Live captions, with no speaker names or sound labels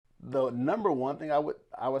the number one thing I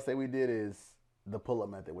would say we did is the pull up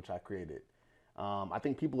method, which I created. I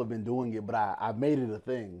think people have been doing it, but I made it a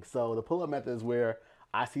thing. So the pull up method is where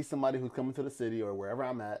I see somebody who's coming to the city or wherever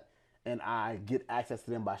I'm at, and I get access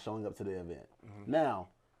to them by showing up to the event. Now,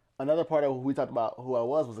 another part of who we talked about who I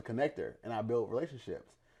was a connector, and I built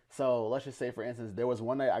relationships. So let's just say, for instance, there was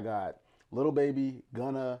one night I got Little Baby,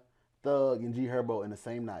 Gunna, Thug, and G Herbo in the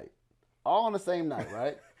same night, all on the same night,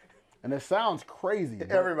 right? And it sounds crazy.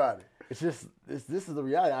 Everybody. It's just this is the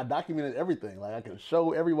reality. I documented everything. Like I can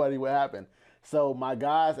show everybody what happened. So my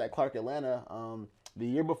guys at Clark Atlanta, the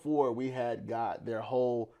year before we had got their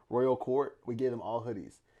whole Royal Court, we gave them all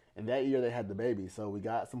hoodies. And that year they had the baby. So we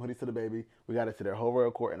got some hoodies to the baby. We got it to their whole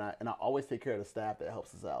Royal Court. And I always take care of the staff that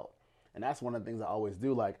helps us out. And that's one of the things I always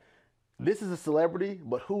do. Like, this is a celebrity,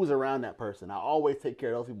 but who's around that person? I always take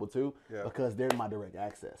care of those people too, because they're my direct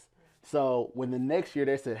access. So when the next year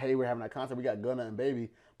they said, hey, we're having a concert, we got Gunna and Baby,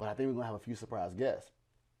 but I think we're going to have a few surprise guests.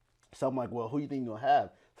 So I'm like, well, who you think you're going to have?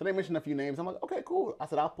 So they mentioned a few names. I'm like, okay, cool. I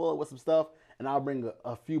said, I'll pull up with some stuff, and I'll bring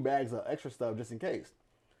a few bags of extra stuff just in case.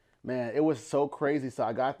 Man, it was so crazy. So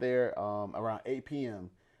I got there around 8 p.m.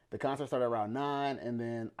 The concert started around 9, and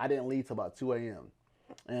then I didn't leave till about 2 a.m.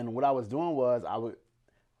 And what I was doing was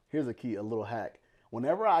here's a little hack.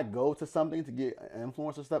 Whenever I go to something to get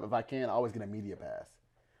influencer stuff, if I can, I always get a media pass.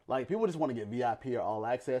 Like, people just want to get VIP or all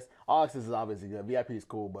access. All access is obviously good. VIP is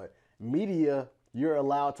cool, but media, you're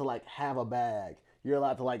allowed to, like, have a bag. You're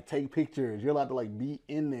allowed to, like, take pictures. You're allowed to, like, be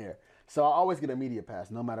in there. So I always get a media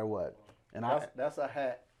pass, no matter what. And that's a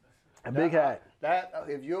hack. A big hack.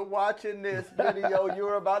 If you're watching this video,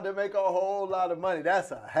 you're about to make a whole lot of money.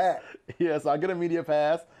 That's a hack. Yeah, so I get a media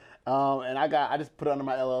pass. And I just put it under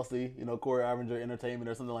my LLC, Corey Arvinger Entertainment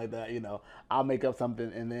or something like that. I'll make up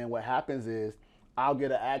something, and then what happens is I'll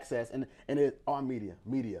get an access, and it's on media,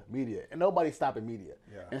 and nobody's stopping media.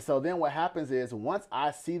 Yeah. And so then what happens is once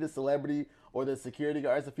I see the celebrity or the security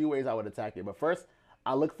guard, there's a few ways I would attack it. But first,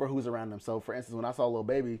 I look for who's around them. So for instance, when I saw Lil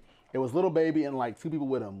Baby, it was Lil Baby and like 2 people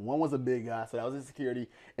with him. One was a big guy, so that was his security,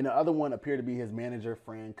 and the other one appeared to be his manager,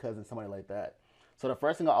 friend, cousin, somebody like that. So the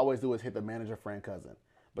first thing I always do is hit the manager, friend, cousin,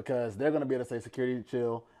 because they're going to be able to say, security,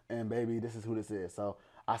 chill, and baby, this is who this is. So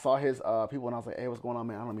I saw his people, and I was like, hey, what's going on,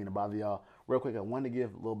 man? I don't mean to bother y'all. Real quick, I wanted to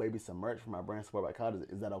give Lil Baby some merch for my brand support by college.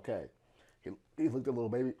 Is that okay? He looked at Lil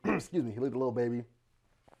Baby. Excuse me. He looked at Lil Baby,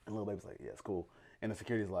 and Lil Baby's like, yeah, it's cool. And the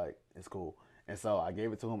security's like, it's cool. And so I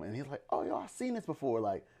gave it to him, and he's like, oh, yo, I've seen this before.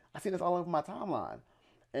 Like, I've seen this all over my timeline.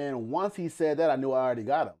 And once he said that, I knew I already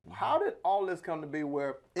got him. How did all this come to be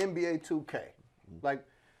where NBA 2K, like,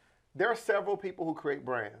 there are several people who create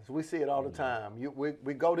brands. We see it all the time.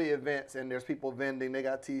 We go to events, and there's people vending. They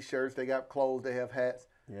got T-shirts, they got clothes, they have hats.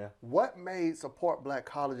 Yeah. What made Support Black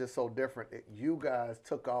Colleges so different that you guys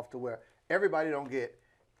took off to where everybody don't get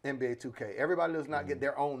NBA 2K? Everybody does not get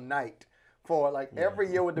their own night for, like, every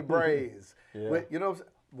year with the Braves.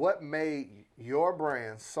 What made your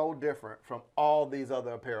brand so different from all these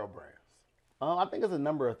other apparel brands? I think it's a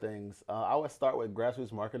number of things. I would start with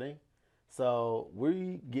grassroots marketing. So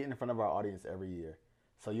we get in front of our audience every year.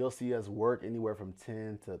 So you'll see us work anywhere from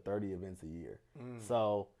 10 to 30 events a year.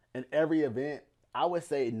 So in every event, I would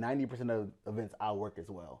say 90% of events I work as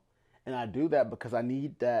well. And I do that because I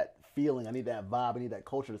need that feeling, I need that vibe, I need that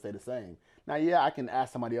culture to stay the same. Now, yeah, I can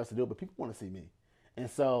ask somebody else to do it, but people want to see me. And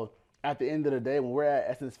so at the end of the day, when we're at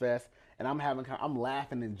Essence Fest and I'm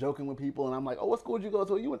laughing and joking with people, and I'm like, oh, what school did you go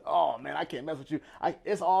to? You went, oh man, I can't mess with you.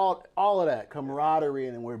 It's all of that camaraderie,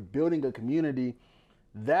 and we're building a community.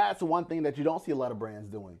 That's one thing that you don't see a lot of brands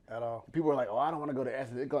doing At all. People are like, oh, I don't want to go to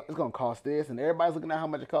Essence. It's going to cost this, and everybody's looking at how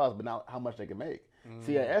much it costs, but not how much they can make.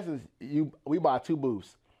 See, at Essence, we buy 2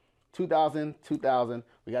 booths, 2,000.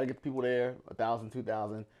 We got to get the people there, 1,000,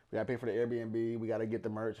 2,000. We got to pay for the Airbnb. We got to get the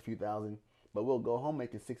merch, a few thousand. But we'll go home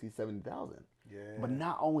making 60, 70,000. Yeah. But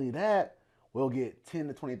not only that, we'll get 10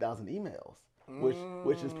 to 20,000 emails,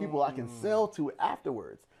 which is people I can sell to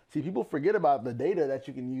afterwards. See, people forget about the data that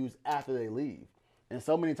you can use after they leave. And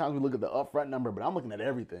so many times we look at the upfront number, but I'm looking at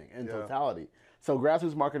everything in totality. So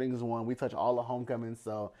grassroots marketing is one. We touch all the homecomings.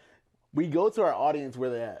 So we go to our audience where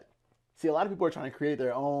they're at. See, a lot of people are trying to create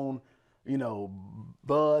their own,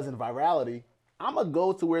 buzz and virality. I'm going to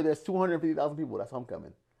go to where there's 250,000 people. That's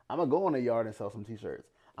homecoming. I'm going to go in a yard and sell some T-shirts.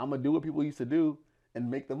 I'm going to do what people used to do and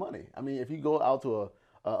make the money. I mean, if you go out to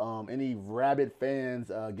any rabid fans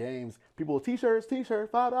games, people with T-shirts, $5,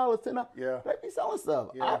 $10. Yeah. They be selling stuff.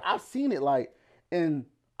 Yeah. I've seen it, and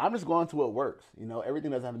I'm just going to what works.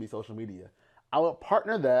 Everything doesn't have to be social media. I would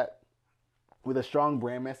partner that with a strong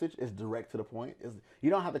brand message. It's direct to the point. You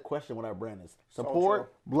don't have to question what our brand is.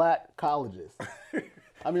 Support Black colleges.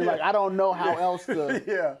 I mean, like, I don't know how else to.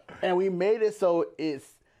 Yeah. And we made it so it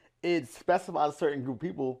specifies a certain group of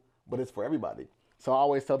people, but it's for everybody. So I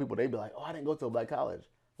always tell people, they be like, oh, I didn't go to a black college.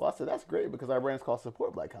 Well, I said, that's great because our brand is called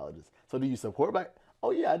Support Black Colleges. So do you support black?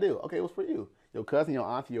 Oh, yeah, I do. Okay, what's for you? Your cousin, your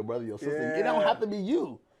auntie, your brother, your sister. It don't have to be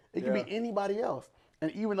you. It can be anybody else.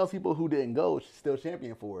 And even those people who didn't go still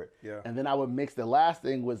champion for it. Yeah. And then I would mix the last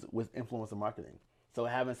thing was influencer marketing. So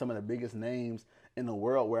having some of the biggest names in the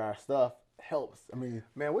world where our stuff helps. I mean,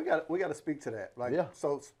 man, we got to speak to that. Like,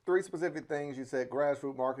 so 3 specific things you said: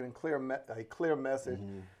 grassroots marketing, a clear message.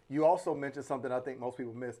 You also mentioned something I think most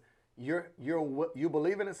people miss. You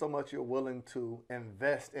believe in it so much you're willing to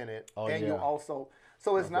invest in it, you also.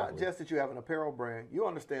 So it's not just that you have an apparel brand. You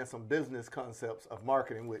understand some business concepts of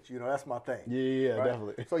marketing, which that's my thing. Yeah, right?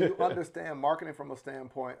 Definitely. So you understand marketing from a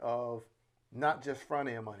standpoint of not just front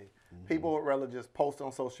end money. People would rather just post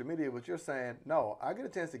on social media, but you're saying, no, I get a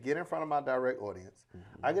chance to get in front of my direct audience.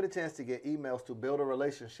 I get a chance to get emails to build a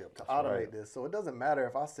relationship, to automate this. So it doesn't matter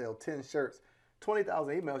if I sell 10 shirts,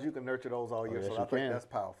 20,000 emails, you can nurture those all year. So I think that's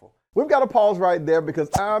powerful. We've got to pause right there because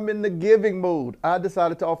I'm in the giving mood. I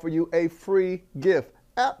decided to offer you a free gift,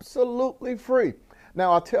 absolutely free.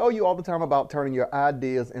 Now, I tell you all the time about turning your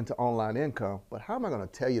ideas into online income, but how am I going to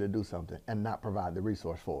tell you to do something and not provide the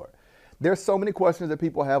resource for it? There's so many questions that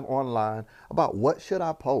people have online about what should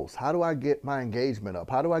I post? How do I get my engagement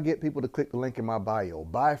up? How do I get people to click the link in my bio,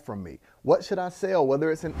 buy from me? What should I sell?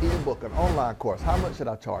 Whether it's an ebook, an online course, how much should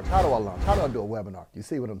I charge? How do I launch? How do I do a webinar? You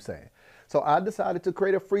see what I'm saying? So I decided to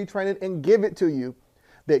create a free training and give it to you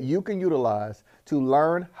that you can utilize to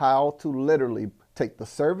learn how to literally take the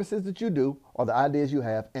services that you do or the ideas you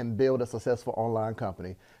have and build a successful online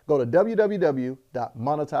company. Go to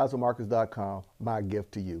www.monetizewithmarcus.com. My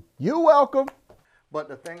gift to you. You're welcome. But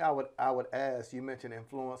the thing I would ask, you mentioned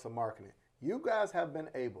influencer marketing. You guys have been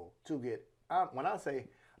able to get, when I say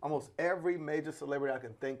almost every major celebrity I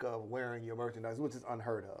can think of wearing your merchandise, which is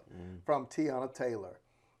unheard of. From Tiana Taylor.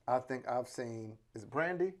 I think I've seen, is it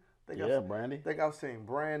Brandy? Brandy. I think I've seen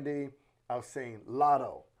Brandy. I've seen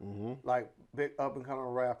Lotto, like big up and coming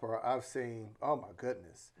rapper. I've seen, oh my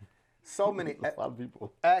goodness, so many a lot of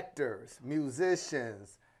people, actors,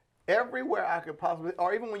 musicians, everywhere I could possibly,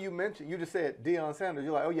 or even when you mentioned, you just said Deion Sanders,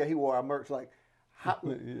 you're like, oh yeah, he wore our merch. Like, how,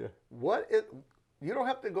 what is, you don't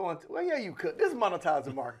have to go into, well, yeah, you could. This is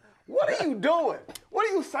monetizing marketing. What are you doing? What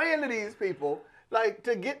are you saying to these people, like,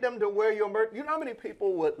 to get them to wear your merch? You know how many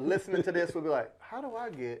people would, listening to this, would be like, how do I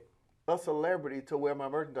get a celebrity to wear my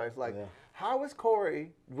merchandise? Like, how is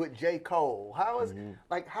Corey with J. Cole? How is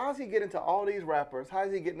how is he getting to all these rappers? How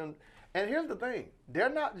is he getting them? And here's the thing. They're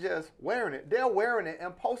not just wearing it. They're wearing it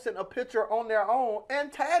and posting a picture on their own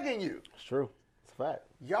and tagging you. It's true. It's a fact.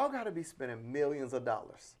 Y'all got to be spending millions of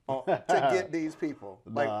dollars to get these people.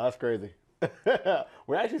 Like, no, that's crazy.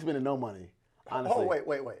 We're actually spending no money, honestly. Oh, wait.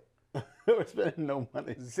 We're spending no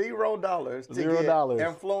money. $0 to get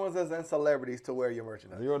influencers and celebrities to wear your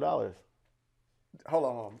merchandise. $0. Hold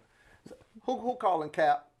on. Who calling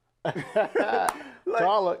Cap?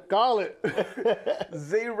 Call it.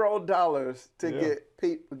 $0 to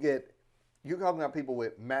get you talking about people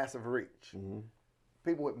with massive reach,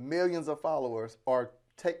 people with millions of followers, or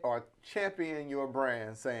champion your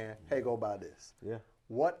brand, saying, "Hey, go buy this." Yeah.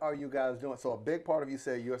 What are you guys doing? So a big part of you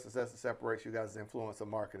said your success separates you guys' influencer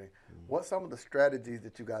marketing. What's some of the strategies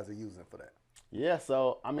that you guys are using for that? Yeah.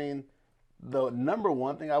 So I mean, the number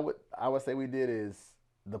one thing I would say we did is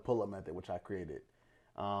the pull-up method, which I created.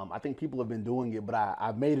 I think people have been doing it, but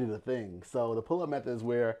I made it a thing. So the pull-up method is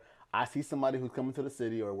where I see somebody who's coming to the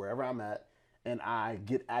city or wherever I'm at, and I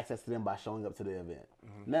get access to them by showing up to the event.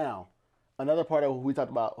 Now, another part of who we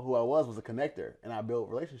talked about who I was a connector, and I built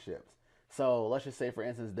relationships. So let's just say, for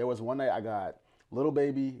instance, there was one night I got Lil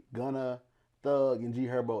Baby, Gunna, Thug, and G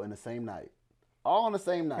Herbo in the same night. All on the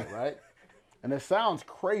same night, right? And it sounds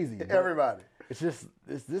crazy. Everybody. It's just,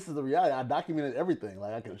 this is the reality. I documented everything.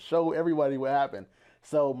 Like, I can show everybody what happened.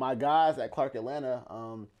 So my guys at Clark Atlanta,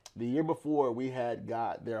 the year before we had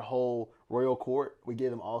got their whole Royal Court, we gave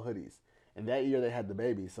them all hoodies. And that year they had the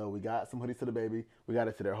baby. So we got some hoodies to the baby. We got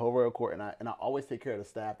it to their whole Royal Court. And I always take care of the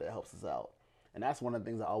staff that helps us out. And that's one of the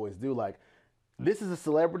things I always do. Like, this is a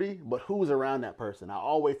celebrity, but who's around that person? I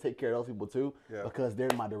always take care of those people too, because they're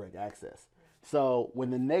my direct access. So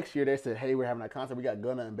when the next year they said, hey, we're having a concert, we got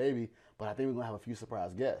Gunna and Baby, but I think we're going to have a few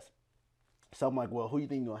surprise guests. So I'm like, well, who you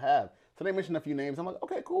think you're going to have? So they mentioned a few names. I'm like,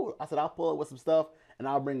 okay, cool. I said, I'll pull up with some stuff, and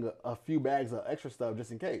I'll bring a few bags of extra stuff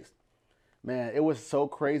just in case. Man, it was so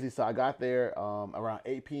crazy. So I got there around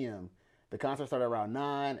 8 p.m. The concert started around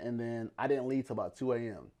 9, and then I didn't leave till about 2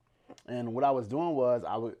 a.m. And what I was doing was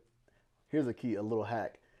here's a little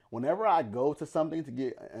hack. whenever I go to something to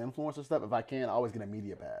get influencer stuff, if I can, I always get a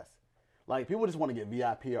media pass. Like, people just want to get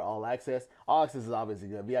VIP or all access. All access is obviously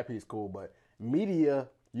good. VIP is cool, but media,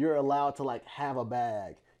 you're allowed to like have a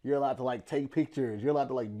bag. You're allowed to like take pictures. You're allowed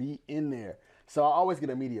to like be in there. So I always get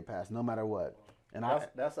a media pass no matter what. And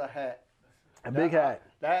that's a hat. A big hat.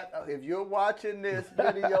 That if you're watching this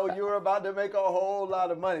video, you're about to make a whole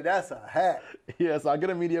lot of money. That's a hat. Yeah, so I get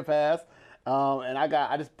a media pass. And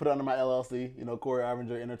I just put it under my LLC, Corey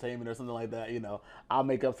Arvinger Entertainment or something like that. I'll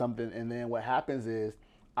make up something, and then what happens is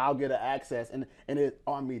I'll get an access, and it's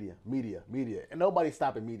on media, and nobody's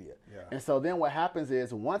stopping media. Yeah. And so then what happens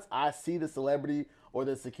is once I see the celebrity or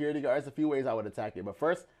the security guard, there's a few ways I would attack it. But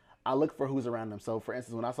first, I look for who's around them. So for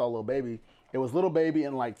instance, when I saw Lil Baby, it was Lil Baby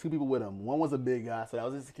and like 2 people with him. One was a big guy, so that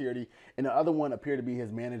was his security, and the other one appeared to be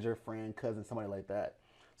his manager, friend, cousin, somebody like that.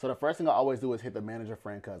 So the first thing I always do is hit the manager,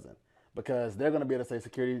 friend, cousin, because they're gonna be able to say,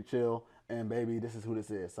 security, chill, and baby, this is who this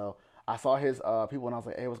is. So I saw his people, and I was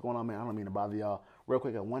like, hey, what's going on, man? I don't mean to bother y'all. Real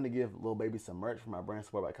quick, I wanted to give Lil Baby some merch for my brand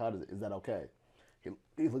support by college. Is that okay?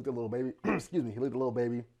 He looked at Lil Baby. Excuse me. He looked at Lil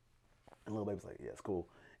Baby, and Lil Baby's like, yeah, it's cool.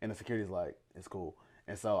 And the security's like, it's cool.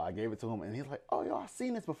 And so I gave it to him, and he's like, oh, yo, I've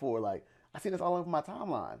seen this before. Like, I've seen this all over my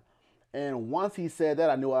timeline. And once he said that,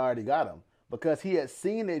 I knew I already got him, because he had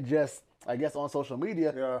seen it just, I guess, on social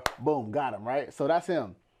media. Yeah. Boom, got him, right? So that's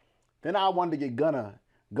him. Then I wanted to get Gunna.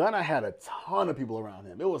 Gunna had a ton of people around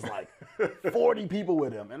him. It was like 40 people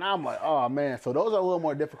with him. And I'm like, oh, man. So those are a little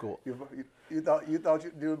more difficult. You thought you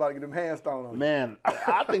were about to get them hands thrown on you. Man,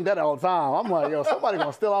 I think that all the time. I'm like, yo, somebody going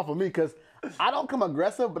to steal off of me, because I don't come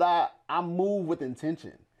aggressive, but I move with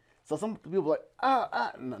intention. So some people are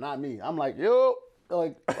like, no, not me. I'm like, yo,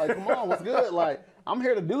 like come on, what's good? Like, I'm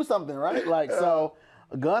here to do something, right? Like, so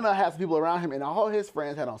Gunna has people around him, and all his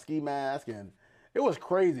friends had on ski masks, and it was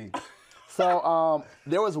crazy. So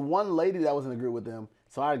there was one lady that was in the group with them,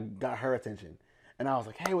 so I got her attention. And I was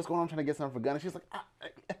like, hey, what's going on? I'm trying to get something for Gunna. She was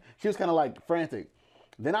like, she was kind of like frantic.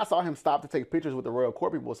 Then I saw him stop to take pictures with the Royal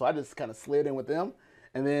Court people, so I just kind of slid in with them.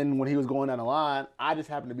 And then when he was going down the line, I just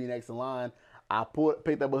happened to be next in line. I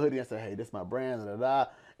picked up a hoodie and said, hey, this is my brand, da-da-da.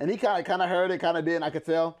 And he kind of heard it, kind of did, and I could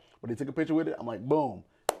tell. But he took a picture with it. I'm like, boom.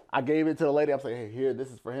 I gave it to the lady. I was like, hey, here,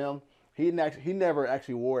 this is for him. He never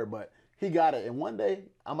actually wore it, but he got it. And one day,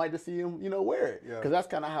 I might just see him, wear it. Because that's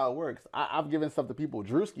kind of how it works. I've given stuff to people.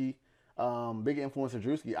 Drewski, big influencer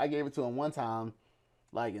Drewski, I gave it to him one time,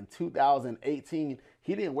 like in 2018.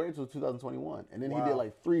 He didn't wear it until 2021. And then he did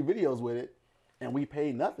like 3 videos with it, and we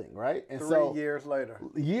paid nothing, right? And 3 years later.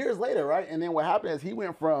 Years later, right? And then what happened is he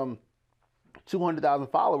went from 200,000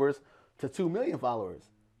 followers to 2 million followers.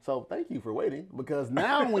 So thank you for waiting, because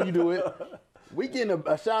now when you do it, we getting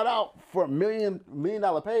a shout out for a $1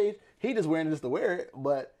 million page. He just wearing it just to wear it,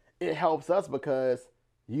 but it helps us because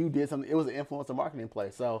you did something. It was an influencer marketing play.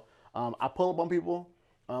 So I pull up on people.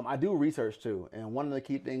 I do research too, and one of the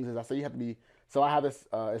key things is I say you have to be. So I have this.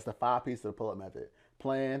 It's the 5 pieces of the pull-up method: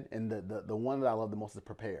 plan, and the one that I love the most is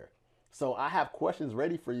prepare. So I have questions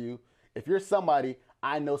ready for you. If you're somebody,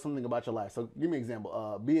 I know something about your life. So give me an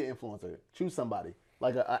example. Be an influencer. Choose somebody,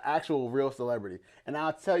 like an actual real celebrity. And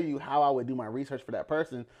I'll tell you how I would do my research for that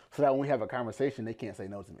person, so that when we have a conversation, they can't say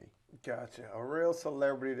no to me. Gotcha. A real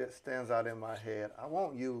celebrity that stands out in my head. I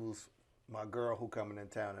won't use my girl who coming in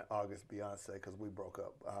town in August, Beyonce, because we broke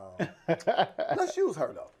up. Let's use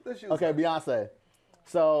her, though. Let's use her. Beyonce.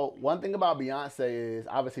 So one thing about Beyonce is,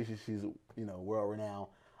 obviously, she's world renowned.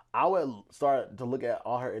 I would start to look at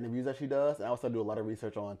all her interviews that she does, and I would start to do a lot of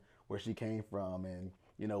research on where she came from and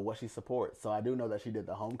what she supports. So I do know that she did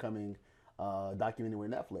the Homecoming documentary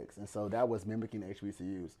with Netflix, and so that was mimicking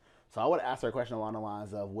HBCUs. So I would ask her a question along the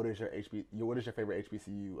lines of, what is your favorite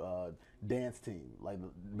HBCU dance team, like the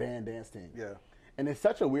band dance team? Yeah. And it's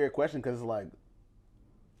such a weird question, because it's like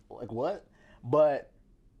what? But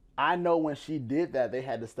I know when she did that, they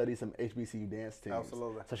had to study some HBCU dance teams.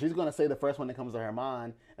 Absolutely. So she's going to say the first one that comes to her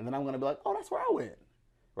mind, and then I'm going to be like, oh, that's where I went,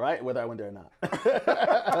 right? Whether I went there or not.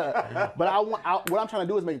 But what I'm trying to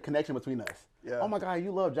do is make a connection between us. Yeah. Oh my God,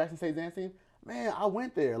 you love Jackson State dance team? Man, I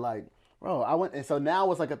went there. Like, bro, I went. And so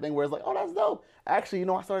now it's like a thing where it's like, oh, that's dope. Actually,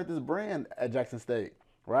 I started this brand at Jackson State,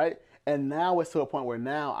 right? And now it's to a point where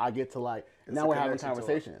now I get to now we're having a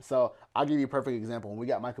conversation. So I'll give you a perfect example. When we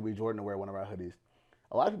got Michael B. Jordan to wear one of our hoodies,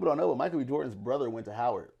 a lot of people don't know, but Michael B. Jordan's brother went to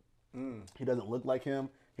Howard. He doesn't look like him.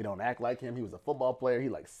 He don't act like him. He was a football player. He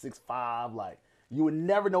 6'5". Like, you would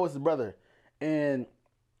never know it's his brother. And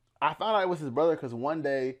I found out it was his brother because one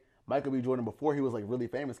day Michael B. Jordan, before he was really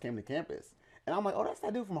famous, came to campus. And I'm like, oh, that's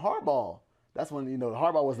that dude from Hardball. That's when,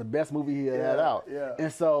 Hardball was the best movie he had out. Yeah.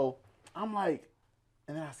 And so I'm like,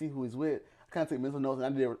 and then I see who he's with. kind of took mental notes,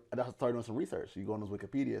 and I started doing some research. You go on this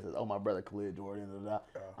Wikipedia, it says, "Oh, my brother Khalid Jordan." Da, da,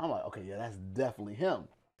 da. I'm like, okay, yeah, that's definitely him.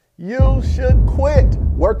 You should quit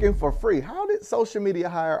working for free. How did social media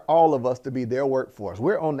hire all of us to be their workforce?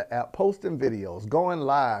 We're on the app posting videos, going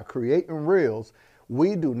live, creating reels.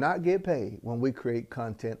 We do not get paid when we create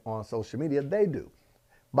content on social media. They do,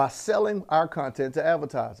 by selling our content to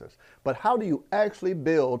advertisers. But how do you actually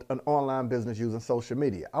build an online business using social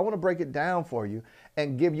media? I want to break it down for you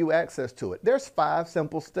and give you access to it. There's 5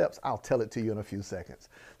 simple steps. I'll tell it to you in a few seconds.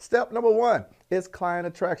 Step number 1 is client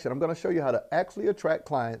attraction. I'm going to show you how to actually attract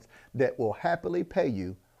clients that will happily pay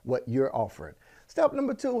you what you're offering. Step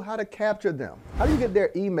number 2, how to capture them. How do you get their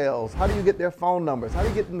emails? How do you get their phone numbers? How do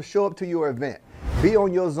you get them to show up to your event? Be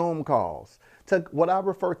on your Zoom calls. To what I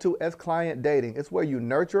refer to as client dating. It's where you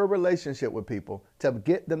nurture a relationship with people to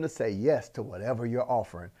get them to say yes to whatever you're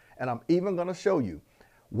offering. And I'm even going to show you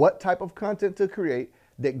what type of content to create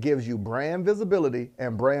that gives you brand visibility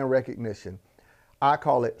and brand recognition. I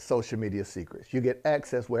call it social media secrets. You get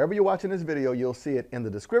access wherever you're watching this video. You'll see it in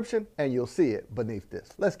the description and you'll see it beneath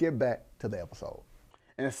this. Let's get back to the episode.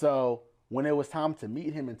 And so when it was time to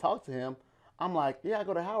meet him and talk to him, I'm like, yeah, I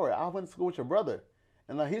go to Howard. I went to school with your brother.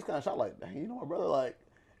 And like, he's kind of shocked, like, dang, you know my brother? Like,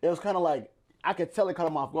 it was kind of like, I could tell it caught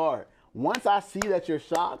him off guard. Once I see that you're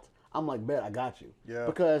shocked, I'm like, bet, I got you. Yeah.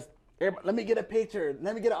 Because let me get a picture.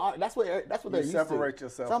 Let me get that's what they're used to. Separate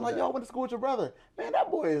yourself. So I'm like, yo, I went to school with your brother. Man,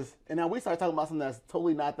 that boy is. And now we start talking about something that's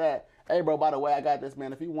totally not that. Hey, bro, by the way, I got this,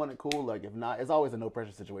 man. If you want it, cool. Like, if not, it's always a no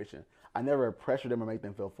pressure situation. I never pressure them or make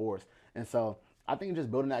them feel forced. And so I think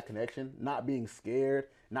just building that connection, not being scared,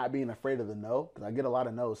 not being afraid of the no, because I get a lot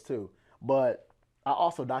of no's too. But I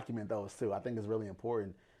also document those too. I think it's really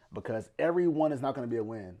important because everyone is not going to be a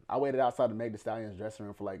win. I waited outside the Meg Thee Stallion's dressing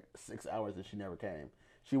room for like 6 hours and she never came.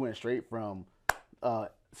 She went straight from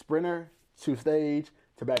sprinter to stage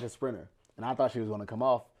to back to sprinter. And I thought she was going to come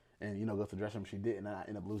off and, you know, go to the dressing room. She didn't, and I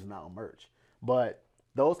ended up losing out on merch. But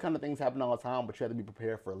those kind of things happen all the time, but you have to be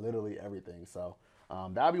prepared for literally everything. So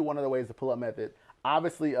that would be one of the ways, the pull-up method.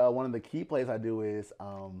 Obviously, one of the key plays I do is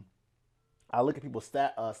I look at people's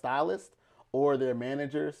stylists or their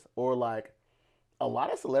managers, or like a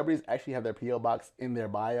lot of celebrities actually have their P.O. box in their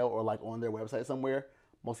bio or like on their website somewhere.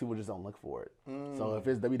 Most people just don't look for it. So if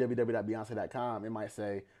it's www.beyonce.com, it might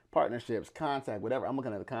say partnerships, contact, whatever. I'm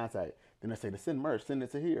looking at the contact. Then they say to send merch, send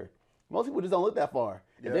it to here. Most people just don't look that far.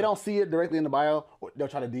 Yeah. If they don't see it directly in the bio, they'll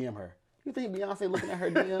try to DM her. You think Beyonce looking at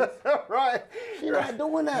her DMs? Right. She's not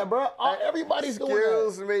doing that, bro. Everybody's doing that.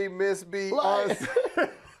 Excuse me, Miss B. Like,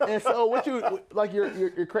 and so what you like,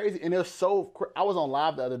 you're crazy, and it's so. I was on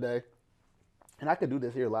live the other day, and I could do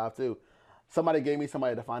this here live too. Somebody gave me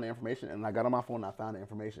somebody to find the information, and I got on my phone and I found the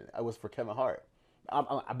information. It was for Kevin Hart.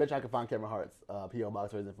 I bet you I could find Kevin Hart's P.O.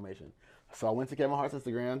 box or his information. So I went to Kevin Hart's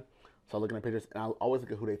Instagram, started looking at pictures, and I always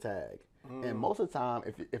look at who they tag. And most of the time,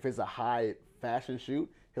 if it's a high fashion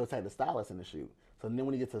shoot, he'll tag the stylist in the shoot. So then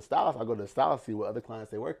when he gets to the stylist, I'll go to the stylist, see what other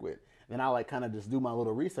clients they work with. Then I like kind of just do my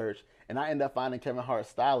little research, and I end up finding Kevin Hart's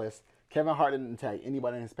stylist. Kevin Hart didn't tag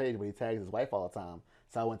anybody on his page, but he tags his wife all the time.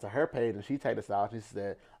 So I went to her page, and she tagged the stylist. She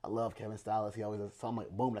said, I love Kevin's stylist. He always does. So I'm like,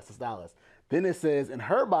 boom, that's the stylist. Then it says in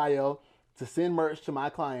her bio, to send merch to my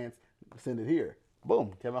clients, send it here.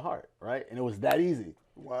 Boom, Kevin Hart, right? And it was that easy.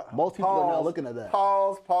 Wow. Most people are not looking at that.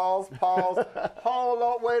 Pause. Hold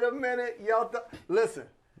on, wait a minute. Listen,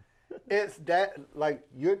 it's that, like,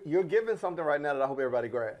 you're giving something right now that I hope everybody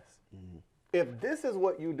grasps. Mm-hmm. If this is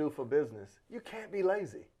what you do for business, you can't be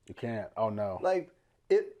lazy. You can't. Oh, no. Like,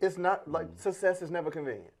 it's not, like, success is never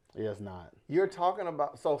convenient. Yeah, it's not. You're talking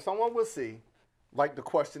about, so someone will see, like the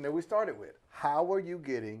question that we started with, how are you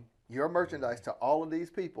getting your merchandise to all of these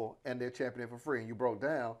people and they're championing for free? And you broke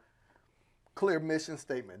down, clear mission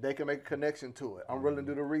statement. They can make a connection to it. I'm willing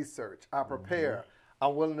to do the research. I prepare.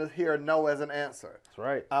 I'm willing to hear no as an answer. That's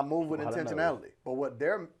right. I move with intentionality. But what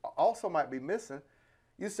there also might be missing,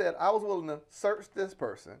 you said, I was willing to search this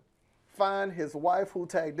person, find his wife who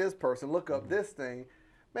tagged this person, look up this thing.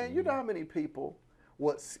 Man, you know how many people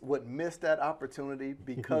would miss that opportunity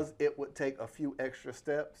because it would take a few extra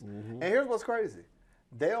steps? And here's what's crazy.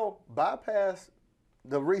 They'll bypass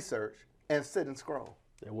the research and sit and scroll.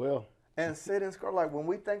 They will. And sit and scroll. Like, when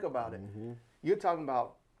we think about it, you're talking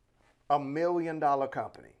about $1 million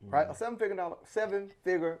company, right? A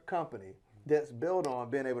seven-figure company that's built on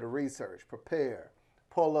being able to research, prepare,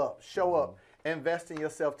 pull up, show up, invest in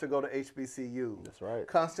yourself to go to HBCUs. That's right.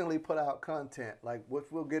 Constantly put out content, like, which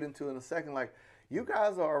we'll get into in a second. Like, you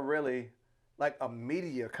guys are really like a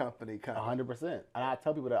media company. 100%. And I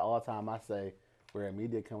tell people that all the time. I say, we're a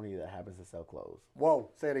media company that happens to sell clothes. Whoa,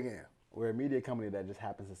 say it again. We're a media company that just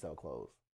happens to sell clothes.